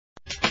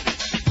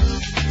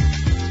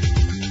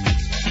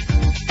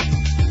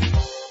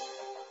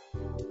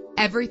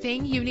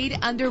Everything you need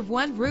under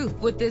one roof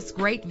with this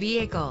great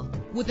vehicle.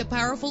 With a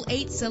powerful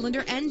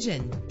 8-cylinder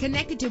engine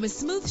connected to a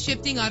smooth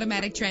shifting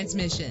automatic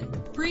transmission,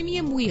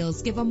 premium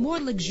wheels give a more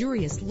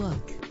luxurious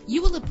look.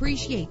 You will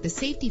appreciate the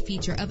safety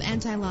feature of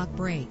anti-lock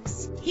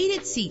brakes.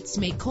 Heated seats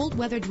make cold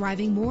weather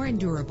driving more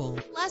endurable.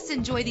 Plus,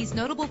 enjoy these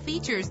notable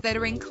features that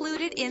are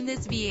included in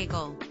this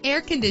vehicle: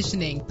 air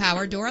conditioning,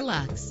 power door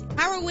locks,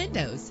 power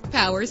windows,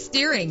 power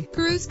steering,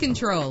 cruise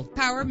control,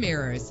 power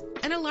mirrors,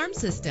 an alarm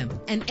system,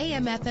 an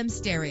AM/FM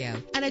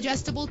stereo, an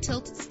adjustable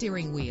tilt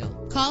steering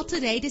wheel. Call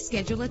today to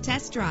schedule a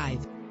test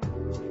drive.